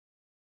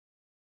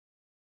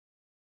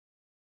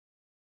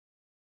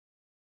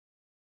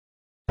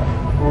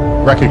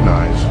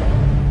recognize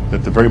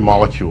that the very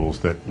molecules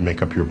that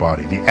make up your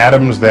body, the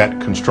atoms that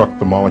construct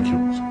the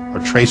molecules,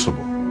 are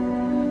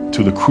traceable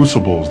to the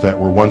crucibles that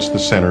were once the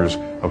centers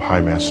of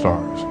high-mass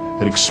stars,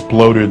 that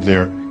exploded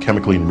their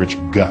chemically enriched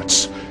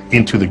guts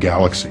into the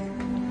galaxy,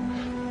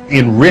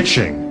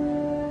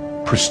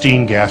 enriching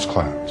pristine gas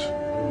clouds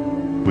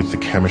with the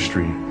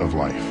chemistry of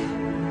life,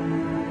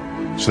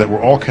 so that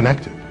we're all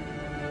connected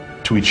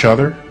to each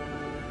other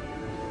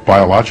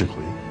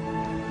biologically,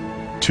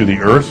 to the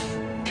Earth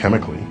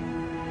chemically,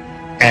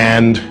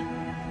 and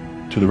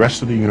to the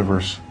rest of the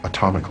universe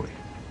atomically.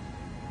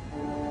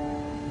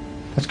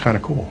 That's kind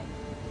of cool.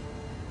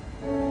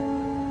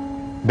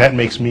 That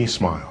makes me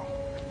smile.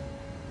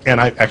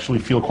 And I actually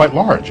feel quite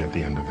large at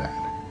the end of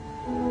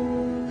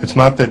that. It's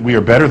not that we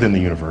are better than the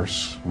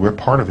universe, we're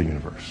part of the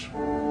universe.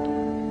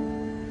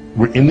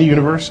 We're in the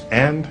universe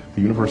and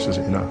the universe is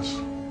in us.